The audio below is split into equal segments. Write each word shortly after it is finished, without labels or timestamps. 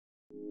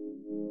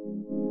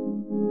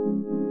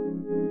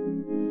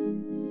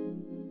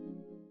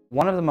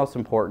One of the most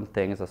important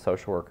things a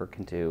social worker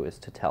can do is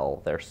to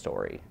tell their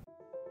story.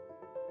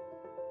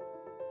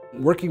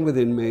 Working with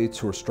inmates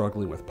who are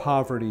struggling with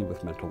poverty,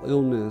 with mental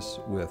illness,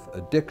 with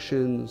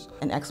addictions.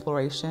 An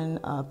exploration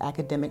of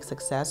academic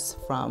success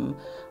from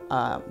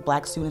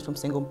Black students from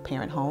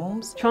single-parent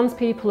homes. Trans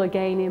people are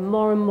gaining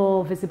more and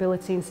more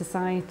visibility in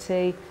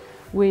society.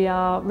 We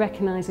are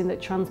recognising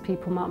that trans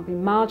people might be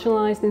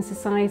marginalised in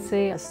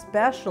society.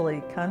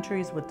 Especially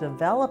countries with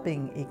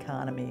developing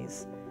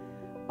economies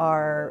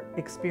are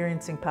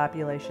experiencing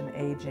population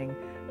aging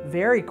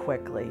very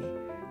quickly,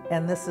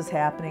 and this is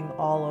happening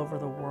all over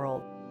the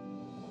world.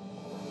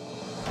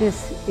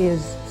 This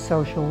is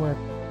social work.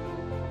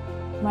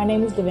 My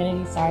name is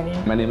Divinity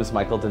Sardian. My name is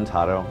Michael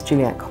Dentato.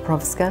 Juliette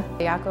Koprovska.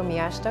 Yako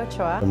Miyash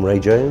Ochoa. I'm Ray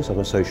Jones, I'm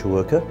a social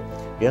worker.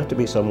 You have to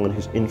be someone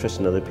who's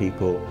interested in other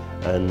people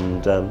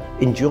and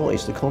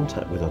enjoys the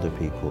contact with other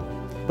people.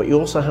 But you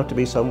also have to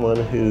be someone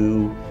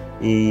who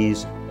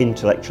is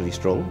intellectually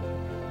strong.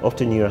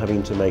 Often you're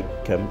having to make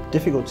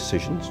difficult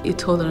decisions. You're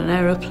told on an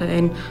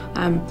aeroplane,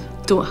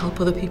 don't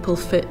help other people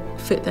fit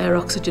their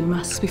oxygen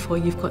masks before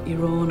you've got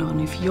your own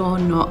on. If you're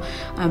not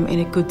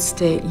in a good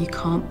state, you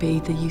can't be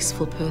the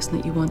useful person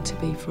that you want to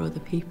be for other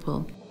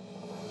people.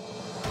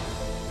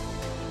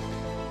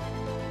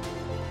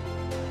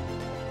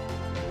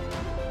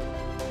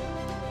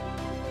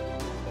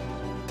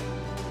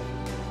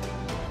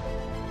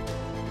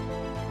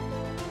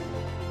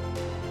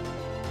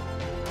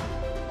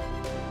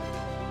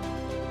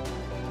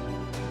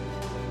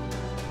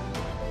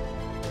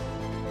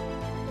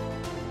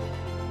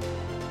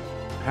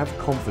 Have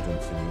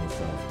confidence in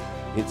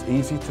yourself. It's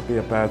easy to be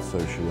a bad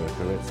social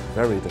worker, it's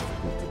very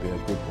difficult to be a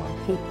good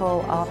one.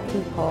 People are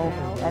people.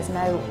 There's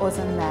no us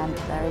and them,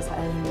 there is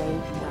only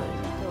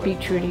one. Be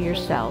true to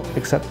yourself.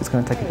 Accept it's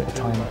going to take a bit of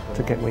time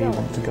to get where you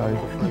want to go.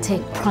 And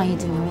take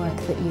pride in the work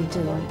that you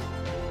do.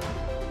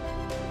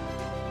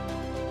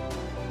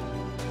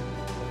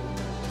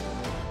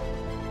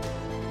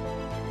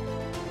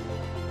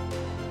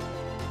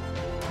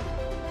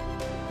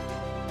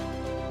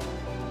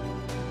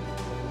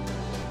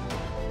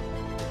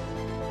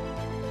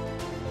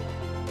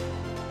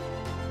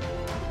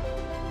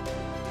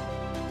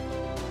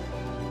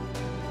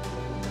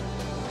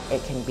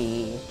 It can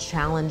be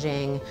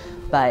challenging,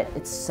 but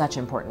it's such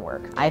important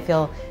work. I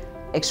feel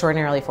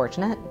extraordinarily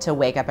fortunate to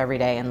wake up every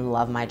day and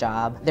love my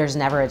job. There's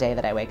never a day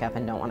that I wake up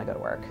and don't want to go to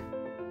work.